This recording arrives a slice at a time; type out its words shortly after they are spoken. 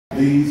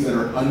these that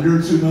are under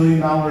 $2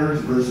 million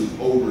versus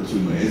over $2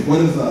 million?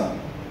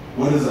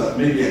 What is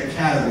maybe a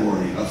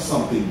category of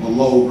something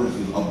below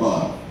versus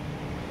above?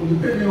 Well,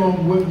 depending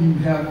on what you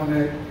have on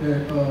that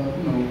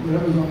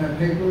whatever's on that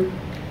paper,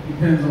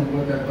 depends on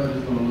what that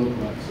budget's going to look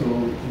like. So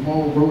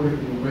Jamal wrote it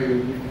in a way that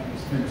we didn't have to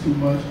spend too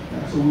much,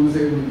 so we was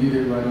able to get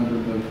it right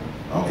under the.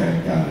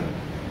 Okay, got it.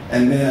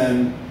 And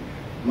then,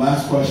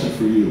 last question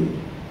for you.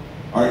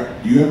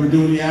 Do you ever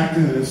do any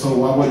acting? And if so,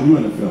 why wasn't you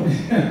in the film?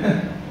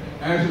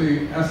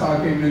 Actually, that's how I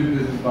came into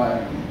business, by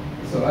acting.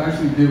 So I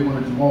actually did one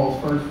of Jamal's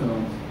first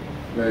films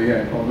that he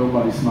had called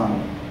Nobody's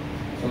Smiling.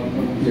 So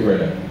Get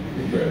ready.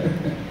 Get ready.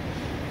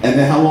 And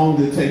then how long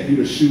did it take you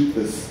to shoot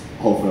this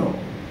whole film?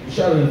 We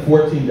shot it in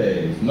 14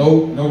 days.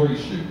 No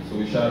reshoot. So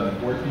we shot it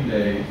in 14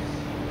 days.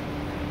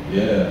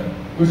 Yeah.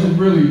 Which is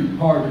really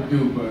hard to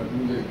do, but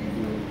we did it.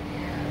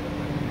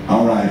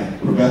 All right,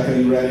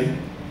 Rebecca, you ready?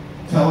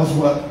 Tell us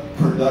what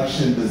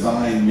production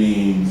design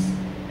means,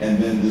 and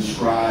then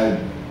describe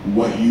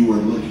what you were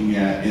looking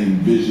at and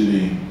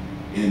envisioning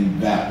in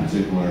that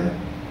particular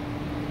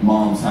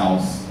mom's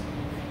house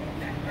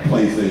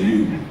place that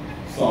you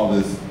saw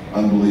this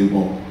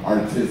unbelievable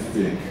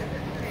artistic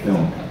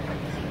film.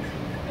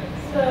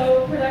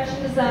 So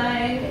production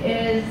design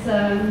is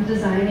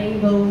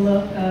designing the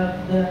look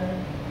of the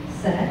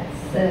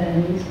sets,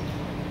 and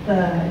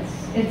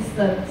it's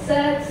the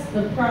sets,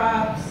 the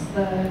props,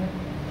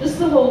 just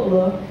the whole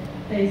look,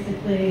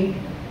 basically.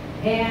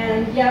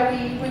 And yeah,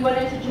 we went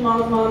into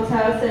Jamal's mom's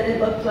house, and it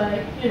looked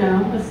like,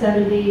 a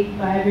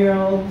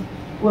 75-year-old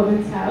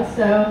woman's house.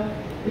 So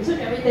we took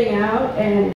everything out and